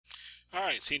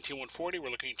Alright, CNT140, we're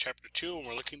looking at Chapter 2, and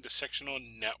we're looking at the section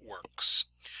on networks.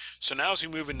 So now as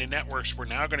we move into networks, we're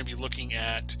now going to be looking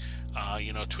at,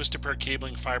 twisted pair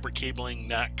cabling, fiber cabling,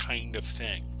 that kind of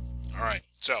thing. Alright,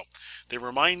 so they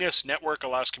remind us network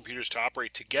allows computers to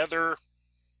operate together.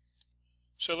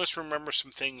 So let's remember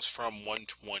some things from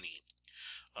 120.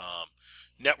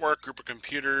 Network, group of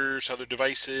computers, other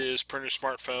devices, printers,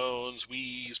 smartphones,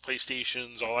 Wii's,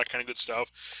 PlayStations, all that kind of good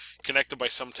stuff, connected by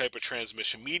some type of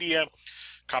transmission media,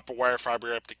 copper wire,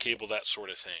 fiber optic cable, that sort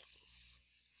of thing.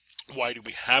 Why do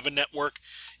we have a network?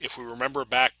 If we remember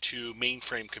back to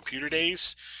mainframe computer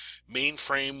days,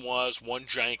 mainframe was one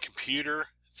giant computer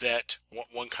that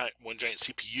one giant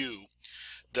CPU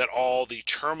that all the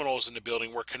terminals in the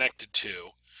building were connected to.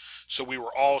 So we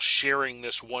were all sharing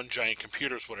this one giant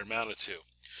computer is what it amounted to.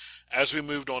 As we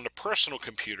moved on to personal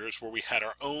computers, where we had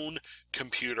our own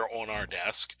computer on our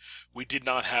desk, we did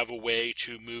not have a way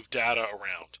to move data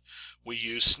around. We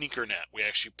used SneakerNet. We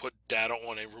actually put data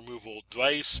on a removable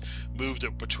device, moved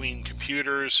it between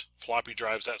computers, floppy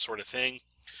drives, that sort of thing.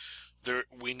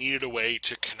 We needed a way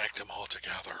to connect them all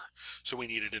together, so we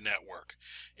needed a network.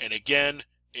 And again,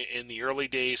 in the early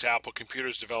days, Apple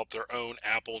computers developed their own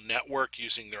Apple network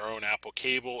using their own Apple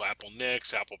cable, Apple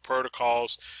NICs, Apple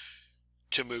protocols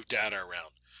to move data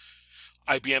around.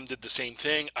 IBM did the same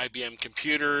thing. IBM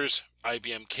computers,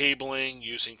 IBM cabling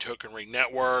using token ring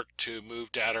network to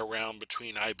move data around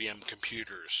between IBM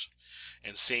computers.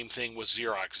 And same thing with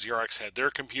Xerox. Xerox had their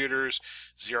computers.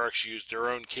 Xerox used their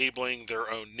own cabling,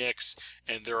 their own NICs,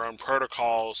 and their own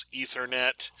protocols,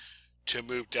 Ethernet, to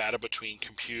move data between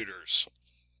computers.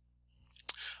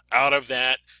 Out of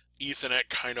that, Ethernet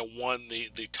kind of won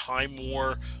the time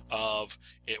war of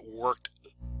it worked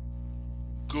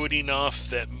good enough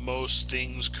that most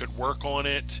things could work on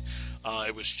it.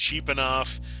 It was cheap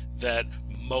enough that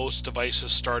most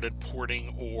devices started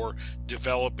porting or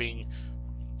developing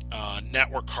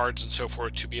network cards and so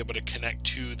forth to be able to connect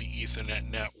to the Ethernet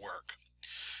network.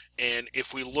 And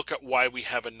if we look at why we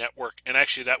have a network, and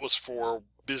actually that was for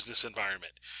business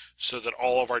environment, so that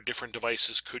all of our different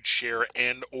devices could share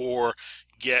and or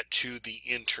get to the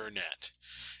internet.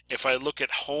 If I look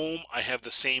at home, I have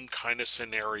the same kind of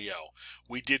scenario.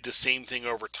 We did the same thing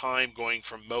over time, going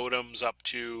from modems up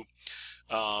to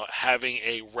having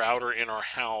a router in our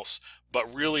house,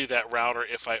 but really that router,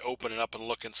 if I open it up and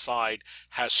look inside,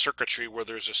 has circuitry where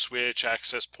there's a switch,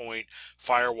 access point,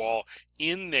 firewall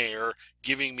in there,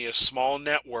 giving me a small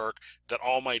network that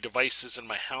all my devices in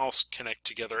my house connect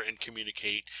together and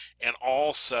communicate, and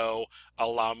also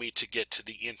allow me to get to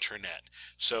the internet.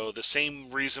 So the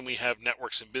same reason we have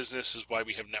networks in business is why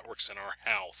we have networks in our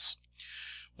house.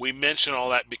 We mention all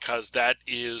that because that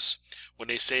is when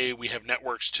they say we have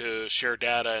networks to share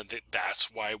data, and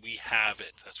that's why we have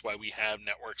it. That's why we have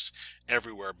networks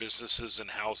everywhere, businesses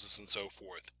and houses and so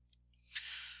forth.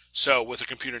 So with a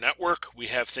computer network, we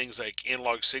have things like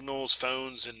analog signals.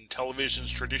 Phones and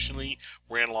televisions traditionally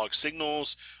were analog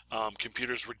signals.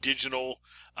 Computers were digital,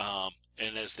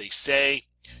 and as they say,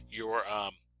 your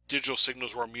digital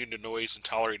signals were immune to noise and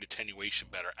tolerate attenuation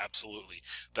better. Absolutely.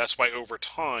 That's why over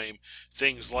time,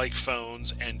 things like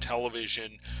phones and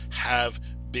television have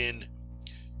been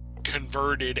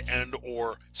converted and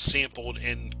or sampled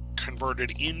and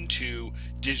converted into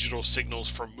digital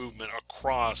signals for movement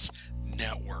across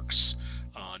networks.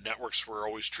 Networks were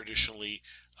always traditionally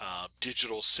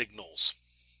digital signals.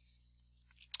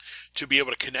 To be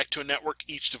able to connect to a network,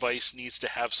 each device needs to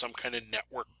have some kind of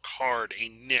network card, a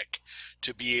NIC,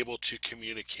 to be able to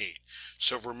communicate.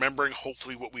 So remembering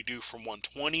hopefully what we do from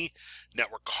 120,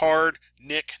 network card,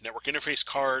 NIC, network interface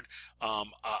card,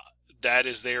 that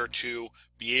is there to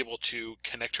be able to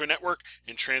connect to a network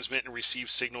and transmit and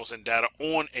receive signals and data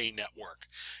on a network.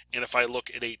 And if I look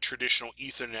at a traditional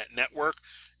Ethernet network,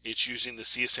 it's using the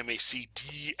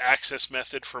CSMA-CD access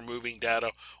method for moving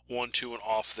data onto and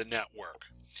off the network.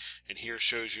 And here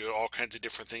shows you all kinds of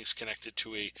different things connected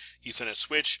to a Ethernet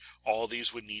switch. All of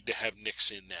these would need to have NICs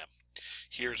in them.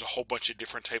 Here's a whole bunch of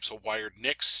different types of wired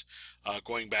NICs,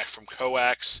 going back from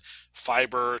coax,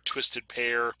 fiber, twisted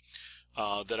pair,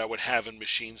 that I would have in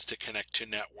machines to connect to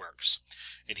networks.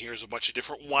 And here's a bunch of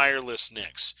different wireless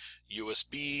NICs,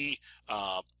 USB,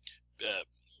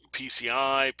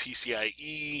 PCI,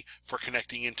 PCIe for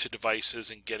connecting into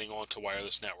devices and getting onto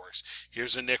wireless networks.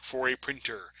 Here's a NIC for a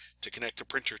printer to connect a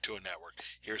printer to a network.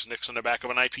 Here's NICs on the back of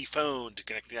an IP phone to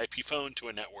connect the IP phone to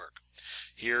a network.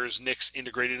 Here's NICs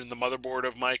integrated in the motherboard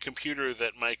of my computer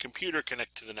that my computer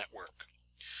connect to the network.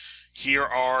 Here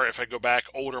are, if I go back,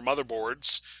 older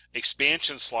motherboards,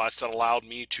 expansion slots that allowed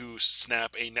me to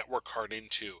snap a network card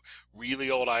into. Really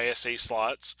old ISA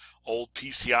slots, old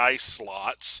PCI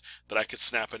slots that I could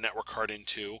snap a network card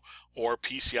into, or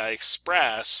PCI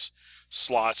Express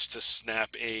slots to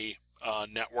snap a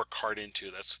network card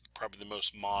into. That's probably the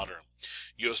most modern.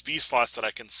 USB slots that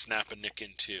I can snap a NIC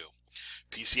into.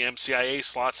 PCMCIA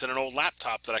slots in an old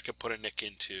laptop that I could put a NIC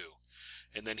into.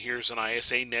 And then here's an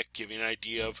ISA NIC, giving you an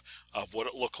idea of what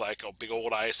it looked like. A big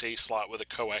old ISA slot with a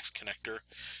coax connector.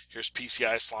 Here's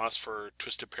PCI slots for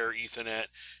twisted pair Ethernet,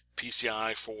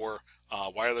 PCI for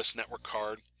wireless network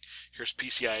card. Here's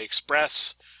PCI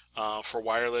Express for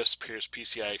wireless. Here's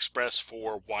PCI Express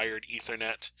for wired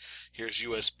Ethernet. Here's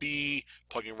USB,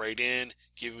 plugging right in,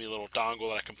 giving me a little dongle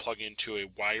that I can plug into a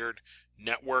wired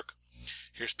network.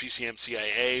 Here's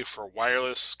PCMCIA for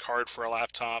wireless card for a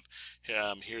laptop.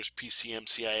 Here's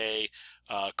PCMCIA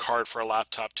card for a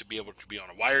laptop to be able to be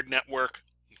on a wired network.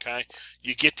 Okay,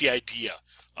 you get the idea.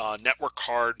 Network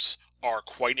cards are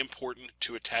quite important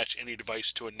to attach any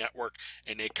device to a network,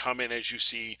 and they come in, as you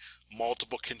see,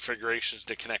 multiple configurations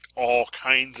to connect all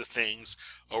kinds of things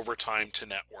over time to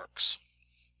networks.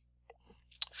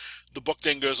 The book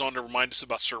then goes on to remind us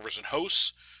about servers and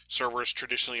hosts. Servers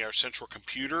traditionally are central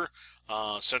computer,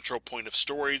 central point of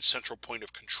storage, central point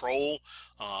of control.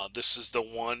 This is the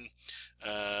one,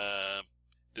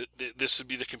 this would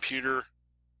be the computer.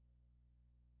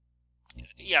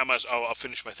 Yeah, I'll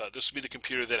finish my thought. This would be the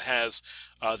computer that has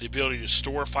the ability to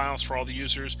store files for all the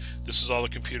users. This is all the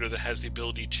computer that has the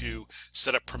ability to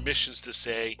set up permissions to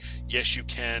say, yes, you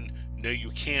can, no, you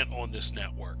can't on this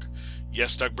network.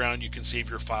 Yes, Doug Brown, you can save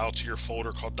your file to your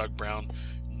folder called Doug Brown.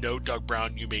 No, Doug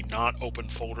Brown, you may not open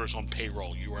folders on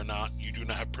payroll. You do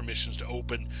not have permissions to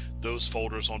open those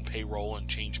folders on payroll and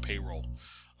change payroll.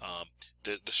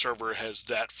 The server has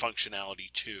that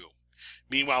functionality too.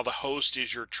 Meanwhile, the host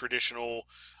is your traditional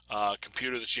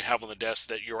computer that you have on the desk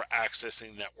that you're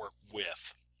accessing the network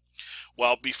with.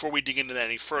 Well, before we dig into that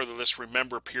any further, let's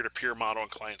remember peer-to-peer model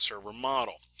and client-server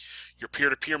model. Your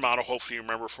peer-to-peer model, hopefully you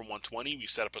remember from 120, we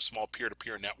set up a small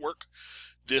peer-to-peer network.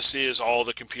 This is all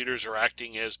the computers are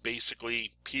acting as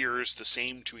basically peers, the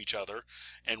same to each other,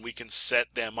 and we can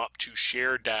set them up to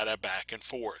share data back and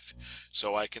forth.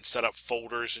 So I can set up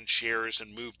folders and shares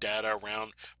and move data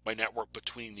around my network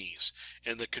between these.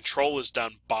 And the control is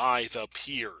done by the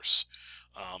peers.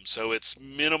 So it's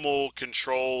minimal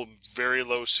control, very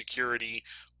low security,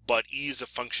 but ease of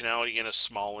functionality in a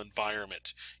small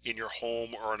environment, in your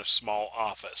home or in a small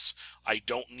office. I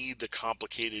don't need the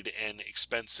complicated and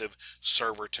expensive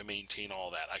server to maintain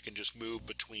all that. I can just move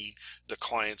between the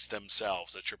clients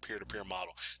themselves. That's your peer-to-peer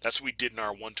model. That's what we did in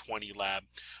our 120 lab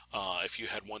if you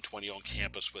had 120 on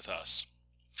campus with us.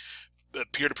 The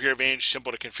peer-to-peer advantage,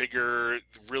 simple to configure,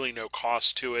 really no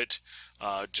cost to it,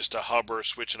 just a hub or a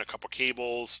switch and a couple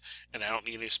cables, and I don't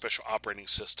need any special operating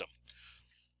system.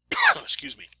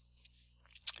 Excuse me.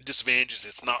 Disadvantage is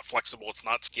it's not flexible, it's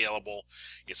not scalable,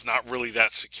 it's not really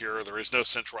that secure, there is no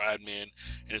central admin,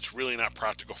 and it's really not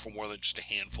practical for more than just a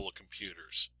handful of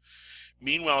computers.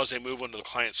 Meanwhile, as they move on to the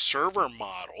client-server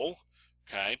model,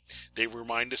 okay, they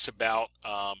remind us about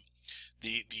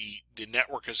the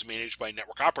network is managed by a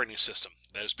network operating system.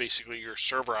 That is basically your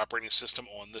server operating system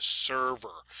on the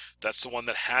server. That's the one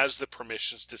that has the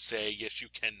permissions to say, yes, you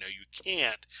can, no, you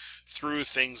can't, through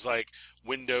things like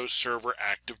Windows Server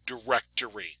Active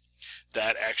Directory.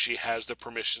 That actually has the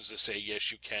permissions to say,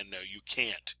 yes, you can, no, you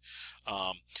can't.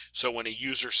 So when a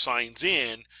user signs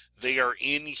in, they are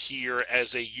in here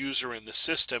as a user in the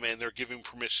system, and they're giving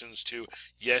permissions to,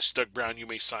 yes, Doug Brown, you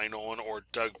may sign on, or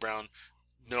Doug Brown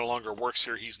no longer works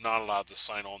here, he's not allowed to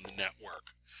sign on the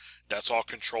network. That's all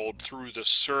controlled through the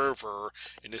server,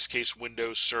 in this case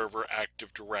Windows Server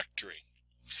Active Directory.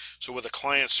 So with a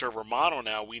client-server model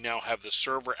now, we now have the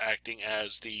server acting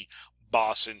as the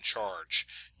boss in charge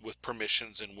with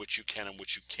permissions in which you can and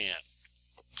which you can't.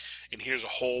 And here's a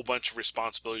whole bunch of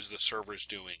responsibilities the server is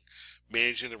doing.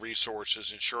 Managing the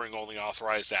resources, ensuring only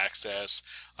authorized access,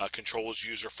 controls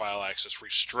user file access,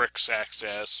 restricts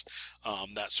access,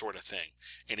 that sort of thing.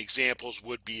 And examples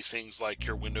would be things like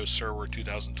your Windows Server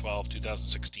 2012,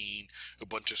 2016,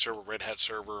 Ubuntu Server, Red Hat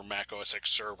Server, Mac OS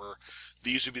X Server.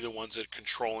 These would be the ones that are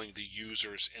controlling the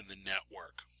users in the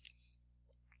network.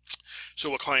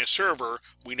 So a client server,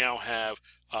 we now have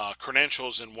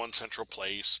credentials in one central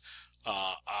place.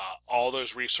 All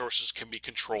those resources can be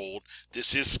controlled.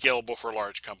 This is scalable for a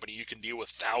large company. You can deal with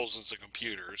thousands of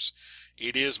computers.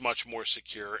 It is much more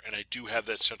secure, and I do have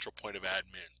that central point of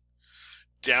admin.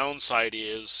 downside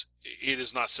is it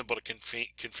is not simple to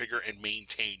configure and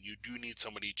maintain. You do need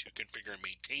somebody to configure and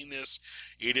maintain this.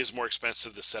 It is more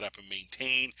expensive to set up and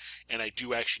maintain, and I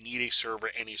do actually need a server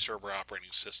and a server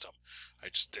operating system.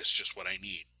 That's just what I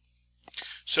need.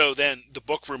 So then the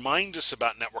book reminds us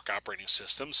about network operating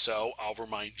systems, so I'll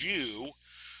remind you.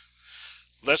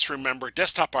 Let's remember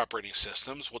desktop operating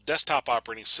systems. Well, desktop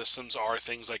operating systems are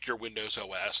things like your Windows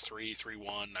OS 3,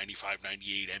 3.1, 95,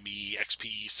 98, ME,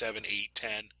 XP, 7, 8,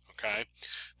 10, okay?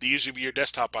 These would be your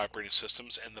desktop operating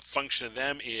systems, and the function of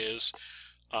them is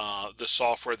the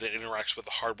software that interacts with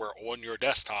the hardware on your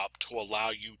desktop to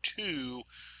allow you to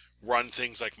run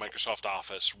things like Microsoft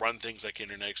Office, run things like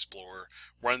Internet Explorer,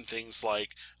 run things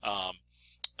like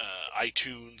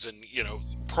iTunes, and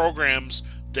programs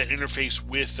that interface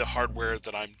with the hardware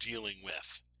that I'm dealing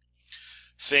with.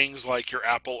 Things like your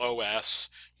Apple OS,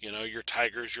 your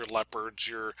Tigers, your Leopards,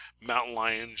 your Mountain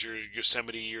Lions, your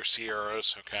Yosemite, your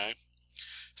Sierras, okay?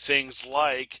 Things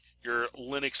like your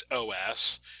Linux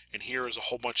OS, and here is a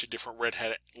whole bunch of different Red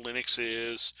Hat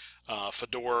Linuxes,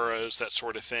 Fedoras, that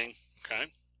sort of thing, okay?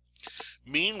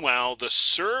 Meanwhile, the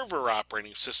server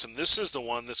operating system, this is the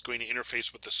one that's going to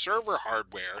interface with the server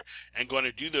hardware and going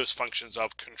to do those functions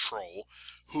of control.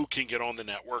 Who can get on the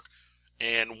network?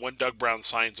 And when Doug Brown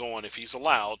signs on, if he's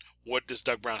allowed, what does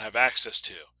Doug Brown have access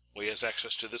to? Well, he has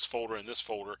access to this folder and this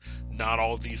folder, not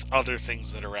all of these other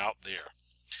things that are out there.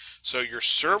 So your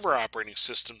server operating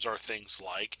systems are things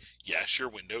like, yes, your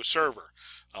Windows Server,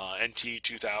 NT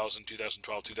 2000,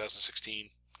 2012, 2016,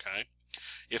 okay?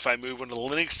 If I move on the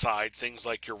Linux side, things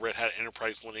like your Red Hat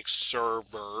Enterprise Linux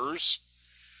servers,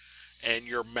 and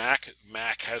your Mac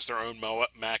has their own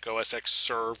Mac OS X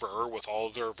server with all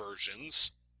of their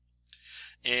versions.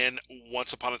 And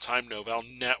once upon a time, Novell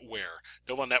NetWare.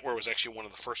 Novell NetWare was actually one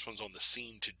of the first ones on the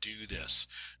scene to do this.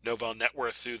 Novell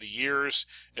NetWare through the years,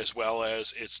 as well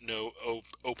as its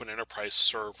Open Enterprise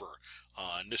Server.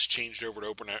 And this changed over to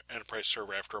Open Enterprise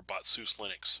Server after it bought SUSE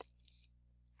Linux.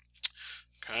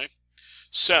 Okay.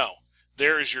 So,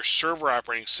 there is your server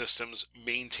operating systems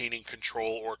maintaining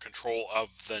control or control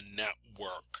of the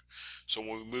network. So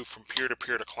when we move from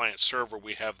peer-to-peer to client-server,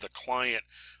 we have the client,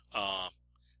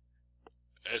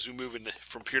 as we move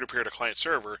from peer-to-peer to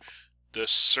client-server, the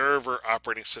server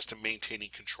operating system maintaining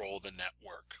control of the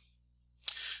network.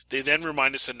 They then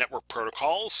remind us of network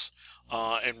protocols,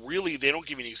 and really they don't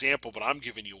give you an example, but I'm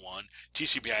giving you one,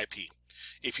 TCP/IP.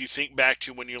 If you think back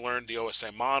to when you learned the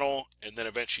OSI model and then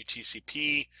eventually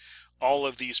TCP, all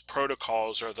of these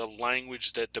protocols are the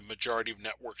language that the majority of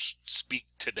networks speak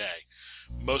today.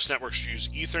 Most networks use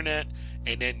Ethernet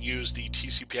and then use the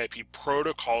TCP/IP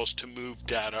protocols to move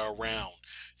data around.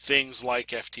 Things like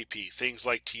FTP, things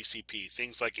like TCP,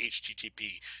 things like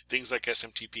HTTP, things like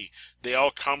SMTP, they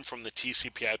all come from the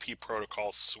TCP/IP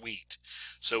protocol suite.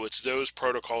 So it's those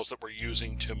protocols that we're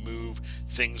using to move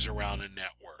things around a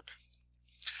network.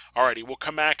 Alrighty, we'll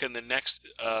come back in the next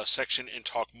section and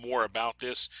talk more about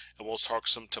this, and we'll talk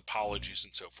some topologies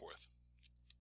and so forth.